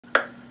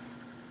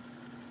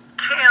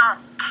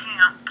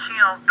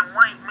kill the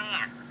white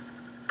man.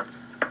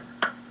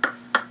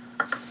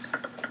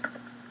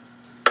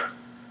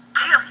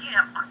 Kill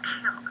him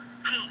until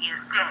he is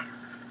dead.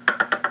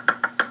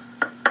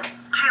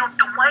 Kill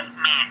the white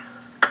man.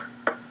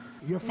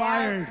 You're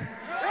fired.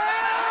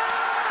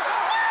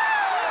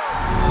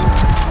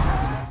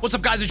 What's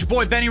up, guys? It's your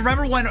boy Benny.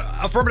 Remember when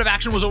affirmative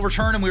action was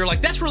overturned and we were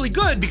like, that's really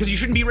good because you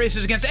shouldn't be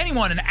racist against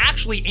anyone? And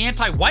actually,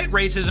 anti-white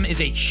racism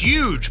is a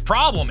huge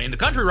problem in the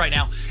country right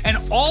now. And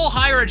all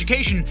higher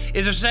education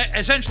is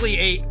essentially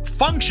a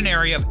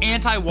functionary of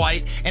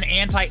anti-white and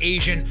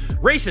anti-Asian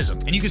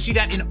racism. And you can see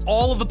that in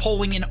all of the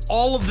polling, in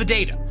all of the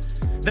data,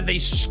 that they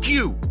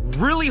skew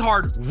really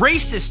hard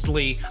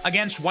racistly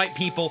against white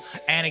people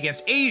and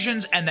against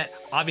Asians, and that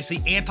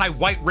obviously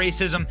anti-white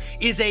racism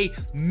is a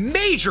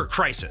major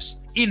crisis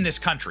in this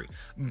country.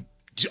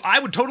 I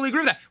would totally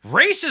agree with that.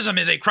 Racism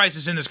is a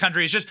crisis in this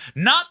country. It's just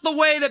not the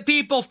way that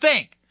people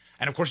think.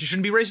 And of course, you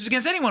shouldn't be racist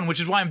against anyone, which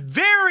is why I'm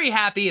very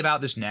happy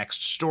about this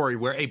next story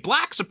where a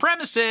black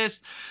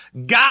supremacist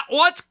got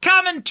what's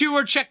coming to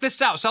her. Check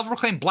this out.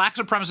 Self-proclaimed black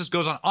supremacist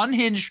goes on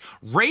unhinged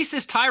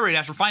racist tirade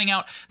after finding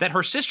out that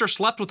her sister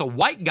slept with a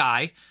white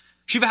guy.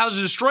 She vows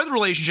to destroy the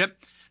relationship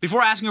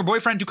before asking her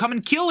boyfriend to come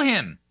and kill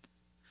him.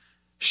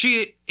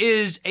 She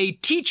is a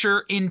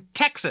teacher in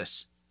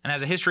Texas and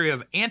has a history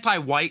of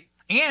anti-white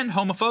and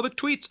homophobic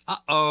tweets.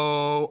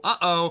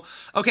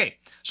 Okay,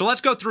 so let's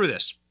go through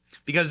this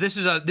because this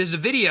is a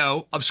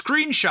video of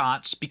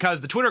screenshots because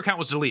the Twitter account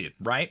was deleted,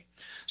 right?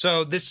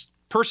 So this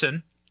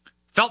person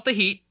felt the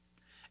heat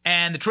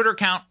and the Twitter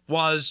account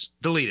was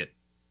deleted.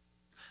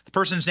 The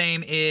person's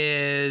name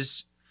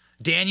is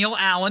Danielle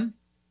Allen,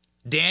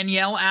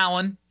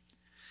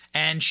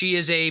 and she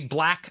is a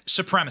black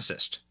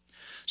supremacist.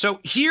 So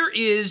here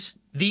is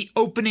the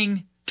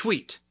opening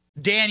tweet.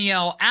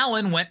 Danielle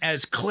Allen went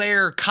as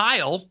Claire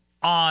Kyle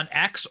on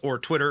X or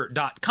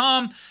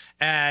Twitter.com.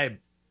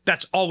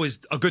 That's always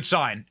a good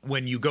sign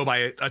when you go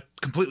by a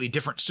completely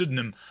different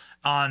pseudonym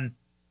on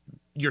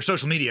your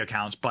social media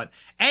accounts. But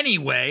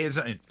anyway, it's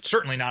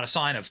certainly not a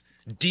sign of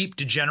deep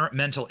degenerate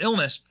mental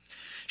illness.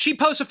 She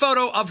posts a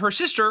photo of her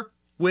sister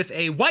with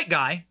a white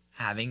guy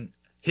having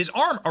his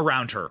arm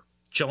around her,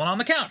 chilling on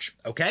the couch.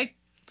 Okay,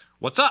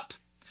 what's up?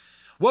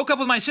 Woke up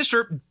with my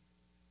sister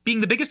being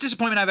the biggest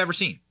disappointment I've ever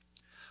seen.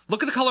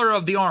 Look at the color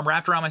of the arm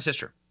wrapped around my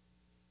sister.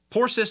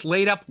 Poor sis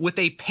laid up with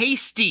a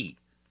pasty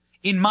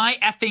in my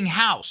effing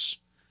house.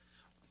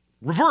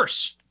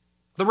 Reverse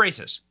the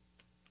races.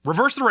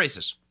 Reverse the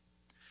races.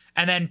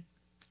 And then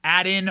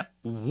add in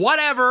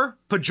whatever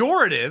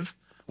pejorative,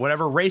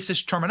 whatever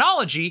racist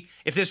terminology,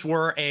 if this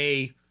were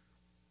a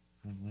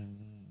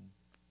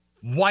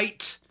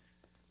white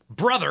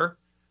brother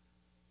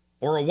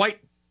or a white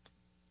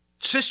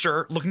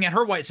sister looking at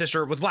her white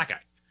sister with a black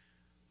guy.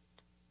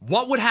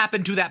 What would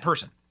happen to that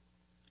person?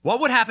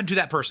 What would happen to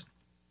that person?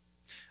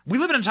 We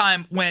live in a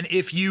time when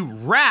if you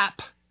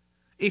rap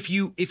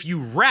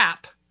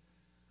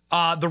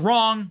the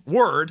wrong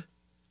word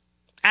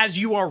as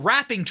you are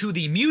rapping to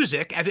the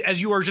music, as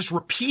you are just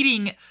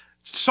repeating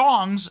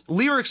songs,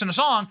 lyrics in a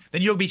song,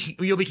 then you'll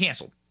be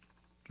canceled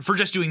for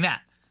just doing that.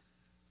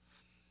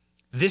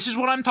 This is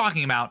what I'm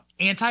talking about.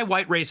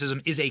 Anti-white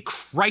racism is a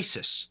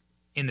crisis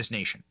in this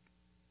nation.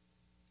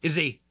 It is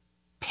a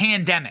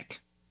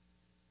pandemic.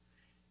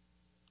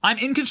 I'm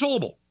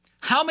inconsolable.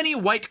 How many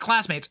white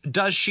classmates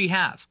does she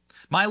have?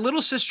 My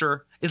little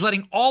sister is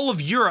letting all of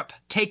Europe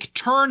take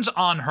turns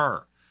on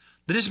her.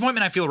 The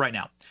disappointment I feel right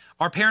now.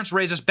 Our parents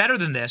raised us better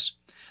than this.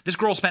 This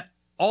girl spent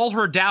all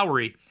her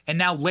dowry and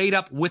now laid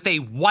up with a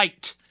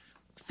white.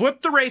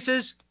 Flip the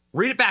races.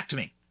 Read it back to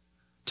me.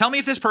 Tell me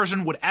if this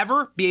person would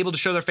ever be able to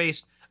show their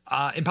face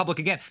in public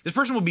again. This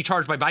person would be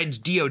charged by Biden's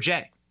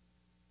DOJ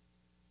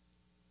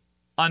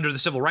under the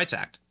Civil Rights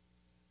Act.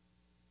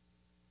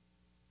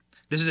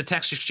 This is a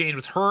text exchange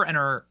with her and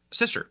her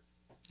sister.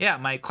 Yeah,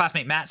 my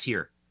classmate Matt's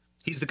here.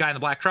 He's the guy in the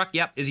black truck.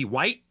 Yep. Is he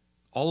white?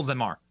 All of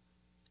them are.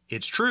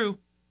 It's true.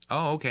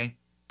 Oh, okay.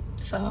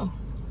 So,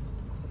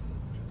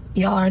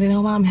 y'all already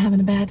know why I'm having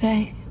a bad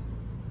day.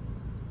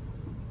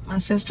 My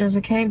sister's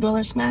a cave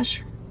dweller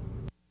smasher.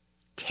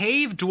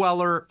 Cave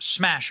dweller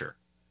smasher.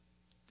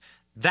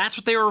 That's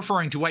what they are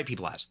referring to white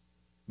people as.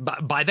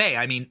 By they,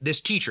 I mean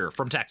this teacher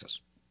from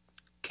Texas.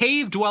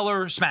 Cave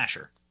dweller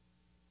smasher.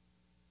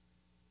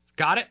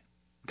 Got it?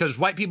 Because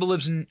white people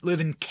live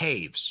in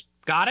caves.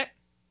 Got it?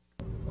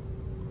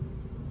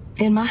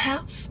 In my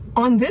house?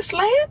 On this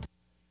land?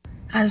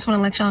 I just want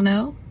to let y'all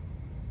know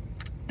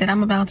that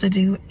I'm about to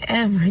do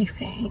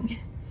everything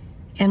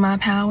in my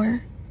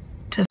power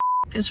to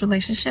this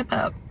relationship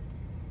up.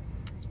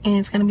 And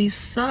it's going to be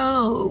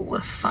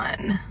so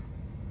fun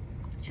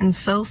and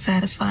so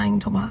satisfying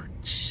to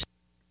watch.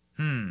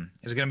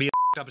 Is it going to be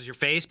as up as your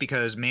face?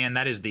 Because, man,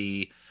 that is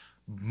the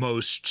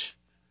most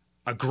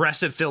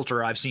aggressive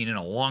filter I've seen in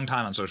a long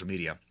time on social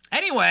media.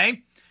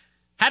 Anyway,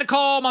 had to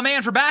call my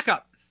man for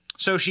backup.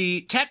 So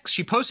she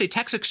posts a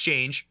text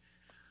exchange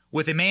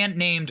with a man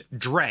named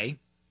Dre,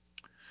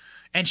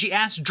 and she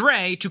asks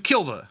Dre to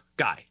kill the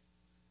guy.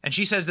 And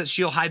she says that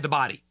she'll hide the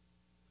body.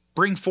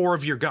 Bring 4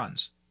 of your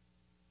guns.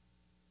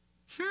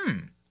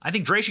 I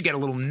think Dre should get a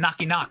little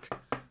knocky knock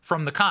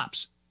from the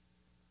cops.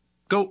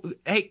 Go,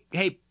 hey,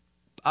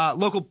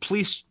 local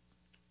police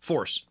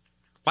force.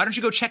 Why don't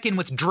you go check in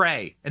with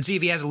Dre and see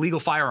if he has illegal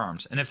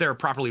firearms and if they're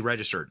properly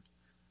registered?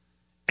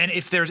 And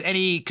if there's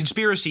any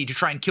conspiracy to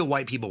try and kill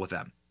white people with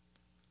them.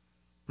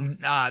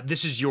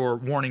 This is your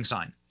warning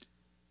sign.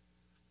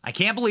 I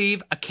can't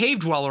believe a cave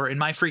dweller in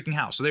my freaking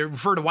house. So they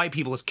refer to white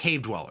people as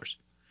cave dwellers.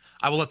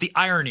 I will let the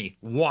irony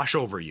wash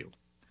over you.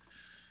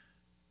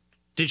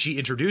 Did she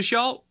introduce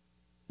y'all?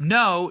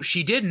 No,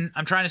 she didn't.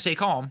 I'm trying to stay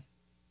calm.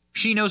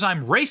 She knows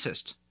I'm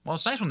racist. Well,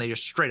 it's nice when they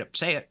just straight up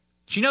say it.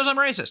 She knows I'm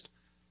racist.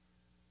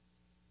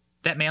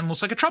 That man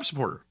looks like a Trump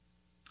supporter.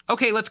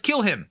 Okay, let's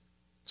kill him.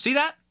 See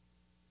that?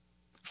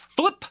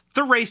 Flip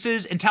the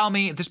races and tell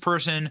me if this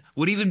person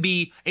would even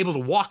be able to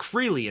walk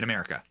freely in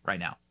America right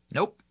now.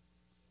 Nope.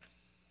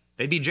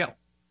 They'd be in jail.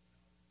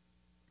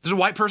 If there's a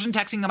white person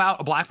texting about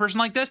a black person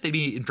like this, they'd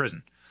be in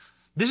prison.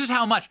 This is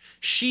how much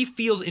she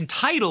feels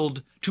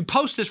entitled to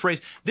post this race.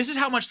 This is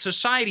how much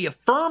society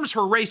affirms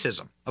her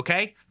racism,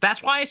 okay?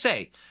 That's why I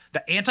say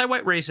that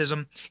anti-white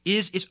racism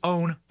is its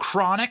own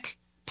chronic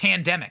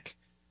pandemic.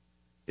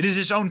 It is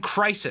its own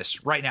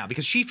crisis right now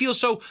because she feels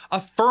so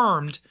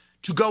affirmed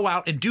to go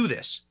out and do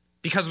this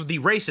because of the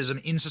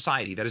racism in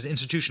society that is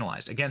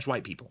institutionalized against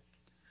white people.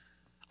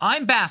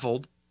 I'm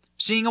baffled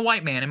seeing a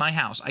white man in my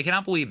house. I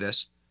cannot believe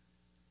this.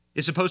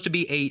 It's supposed to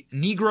be a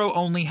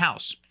Negro-only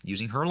house,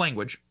 using her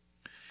language.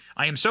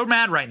 I am so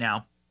mad right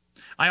now.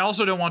 I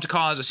also don't want to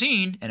cause a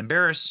scene and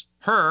embarrass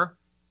her.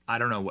 I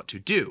don't know what to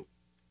do.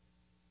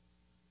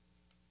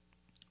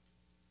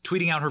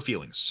 Tweeting out her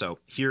feelings. So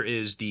here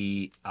is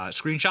the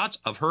screenshots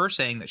of her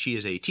saying that she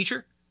is a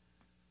teacher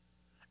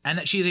and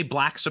that she is a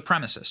black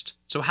supremacist.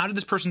 So how did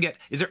this person get,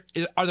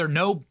 are there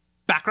no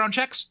background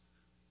checks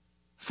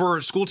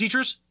for school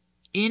teachers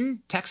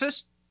in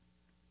Texas?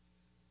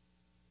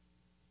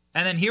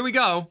 And then here we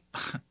go.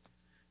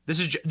 This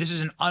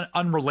is an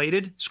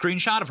unrelated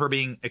screenshot of her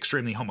being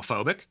extremely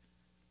homophobic.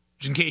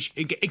 Just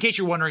in case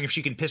you're wondering if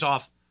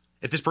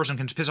this person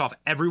can piss off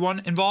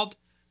everyone involved,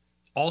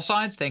 all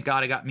sides. Thank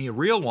God I got me a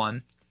real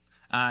one.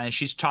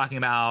 She's talking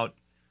about,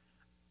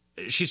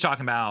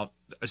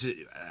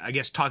 I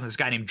guess, talking to this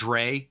guy named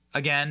Dre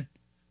again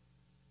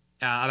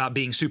about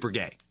being super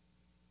gay.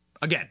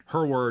 Again,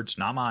 her words,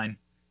 not mine.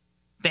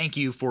 Thank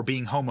you for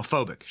being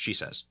homophobic, she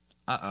says.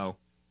 Uh-oh.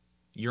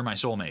 You're my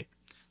soulmate.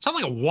 Sounds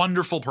like a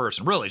wonderful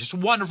person. Really, just a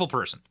wonderful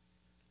person.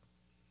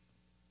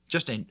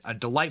 Just a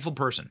delightful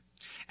person.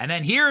 And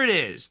then here it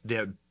is.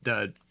 The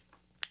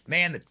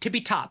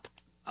tippy top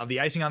of the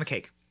icing on the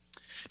cake.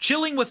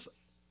 Chilling with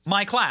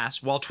my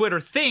class while Twitter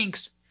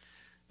thinks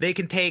they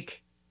can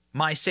take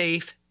my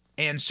safe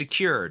and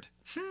secured.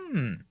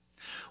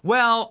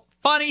 Well,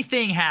 funny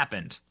thing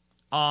happened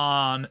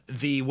on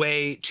the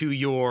way to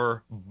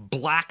your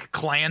Black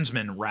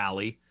Klansman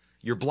rally,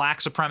 your black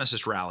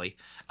supremacist rally.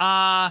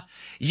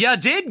 You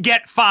did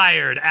get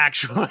fired,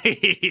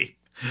 actually.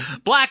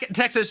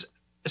 Texas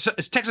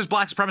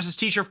black supremacist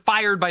teacher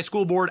fired by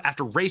school board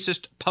after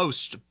racist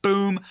post.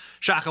 Boom.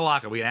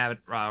 Shakalaka. We have it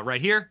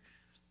right here.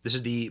 This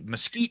is the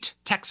Mesquite,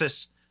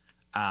 Texas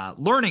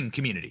learning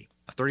community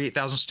of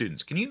 38,000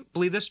 students. Can you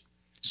believe this?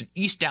 It's in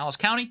East Dallas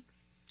County.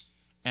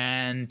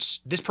 And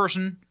this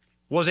person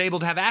was able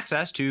to have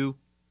access to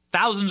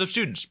thousands of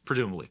students,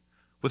 presumably,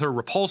 with her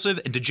repulsive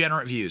and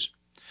degenerate views.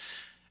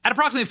 At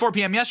approximately 4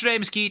 p.m. yesterday,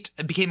 Mesquite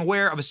became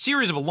aware of a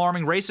series of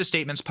alarming racist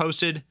statements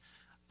posted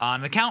on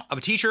an account of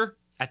a teacher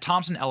at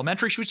Thompson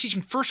Elementary. She was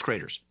teaching first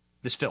graders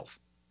this filth,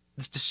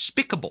 this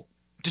despicable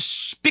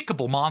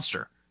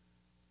monster.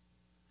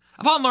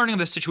 Upon learning of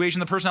this situation,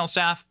 the personnel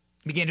staff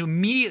began to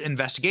immediate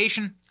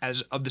investigation.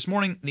 As of this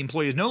morning, the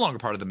employee is no longer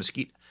part of the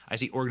Mesquite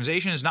IC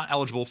organization, is not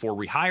eligible for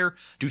rehire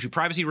due to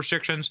privacy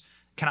restrictions,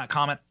 cannot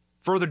comment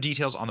further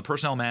details on the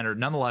personnel matter.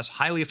 Nonetheless,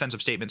 highly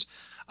offensive statements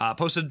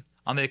posted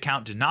on the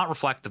account did not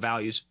reflect the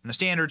values and the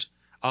standards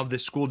of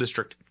this school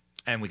district,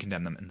 and we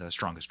condemn them in the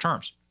strongest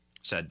terms,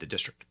 said the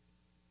district.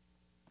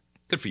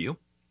 Good for you.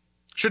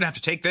 Shouldn't have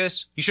to take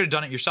this. You should have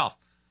done it yourself.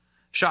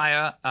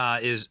 Shia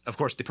is, of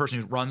course, the person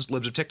who runs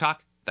Libs of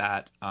TikTok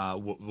that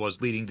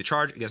was leading the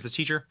charge against the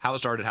teacher. How it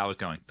started, how it's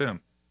going. Boom.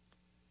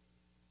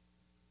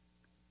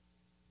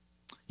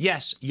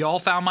 Yes, y'all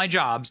found my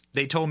jobs.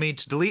 They told me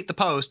to delete the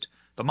post,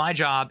 but my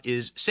job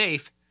is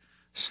safe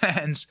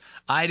since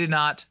I did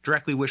not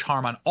directly wish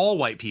harm on all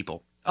white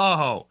people.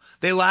 Oh,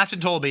 they laughed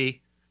and told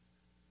me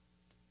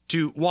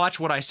to watch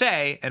what I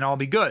say and I'll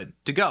be good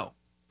to go.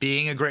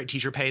 Being a great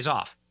teacher pays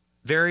off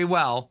very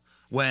well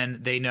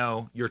when they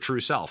know your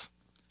true self.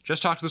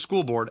 Just talk to the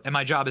school board and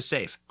my job is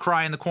safe.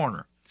 Cry in the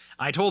corner.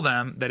 I told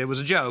them that it was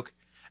a joke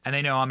and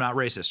they know I'm not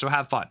racist, so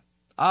have fun.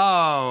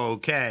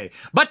 Okay.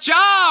 But you're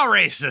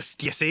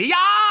racist, you see.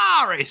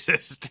 You're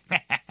racist.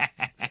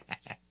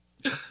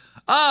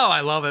 Oh,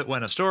 I love it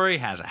when a story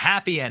has a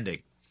happy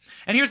ending.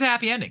 And here's the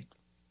happy ending.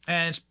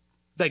 And it's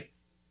like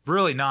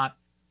really not,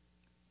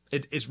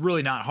 it's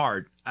really not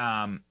hard.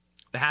 The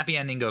happy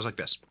ending goes like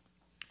this.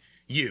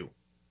 You,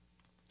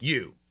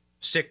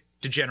 sick,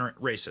 degenerate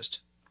racist.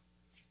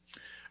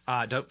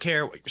 I don't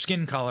care what your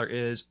skin color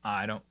is.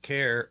 I don't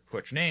care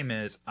what your name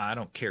is. I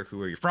don't care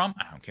where you're from.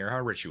 I don't care how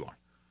rich you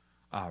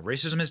are.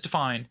 Racism is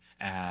defined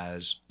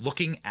as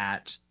looking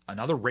at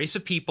another race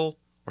of people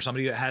or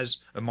somebody that has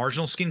a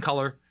marginal skin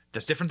color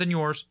that's different than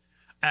yours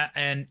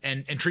and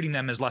treating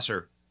them as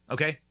lesser.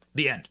 Okay?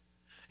 The end.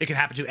 It can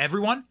happen to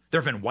everyone.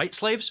 There have been white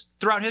slaves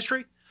throughout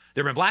history.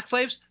 There have been black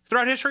slaves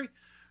throughout history.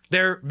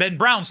 There have been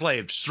brown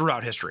slaves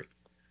throughout history.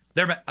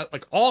 There have been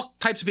like all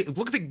types of people.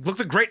 Look at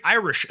the great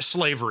Irish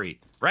slavery,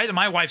 right? And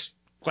my wife's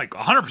like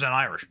 100%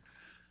 Irish.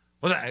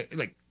 Was that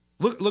like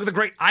look at the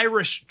great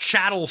Irish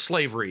chattel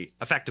slavery,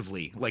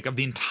 effectively, like of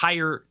the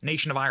entire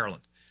nation of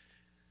Ireland.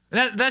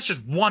 And that's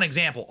just one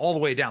example, all the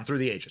way down through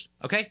the ages.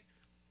 Okay,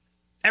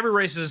 every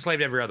race is enslaved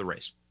to every other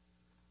race.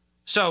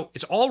 So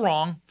it's all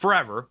wrong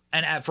forever.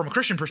 And from a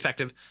Christian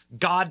perspective,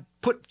 God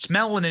puts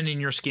melanin in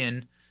your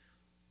skin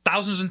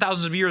thousands and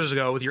thousands of years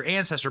ago with your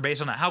ancestor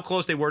based on how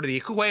close they were to the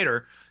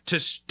equator to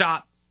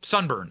stop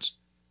sunburns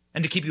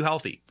and to keep you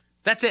healthy.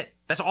 That's it.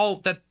 That's all.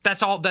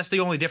 That's the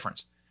only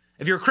difference.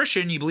 If you're a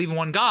Christian, you believe in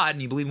one God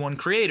and you believe in one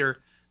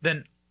creator,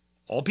 then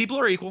all people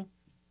are equal.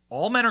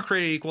 All men are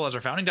created equal, as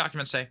our founding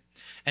documents say,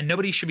 and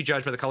nobody should be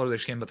judged by the color of their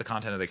skin, but the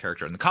content of their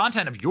character. And the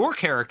content of your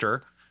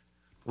character,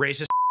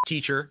 racist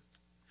teacher,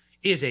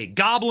 is a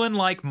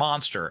goblin-like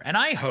monster. And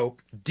I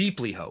hope,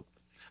 deeply hope,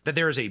 that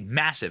there is a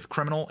massive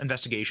criminal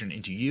investigation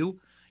into you,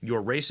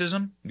 your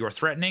racism, your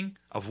threatening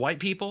of white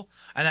people,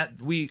 and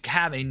that we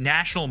have a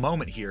national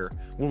moment here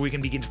where we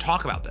can begin to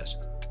talk about this.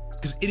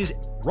 Because it is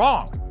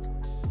wrong.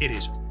 It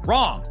is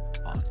wrong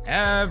on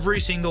every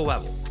single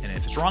level. And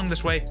if it's wrong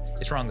this way,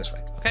 it's wrong this way.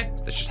 Okay?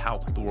 That's just how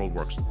the world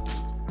works.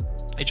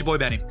 It's your boy,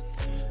 Benny.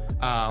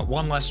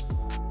 One less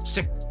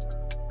sick,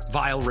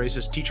 vile,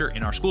 racist teacher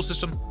in our school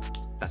system.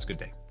 That's a good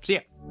day. See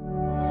ya.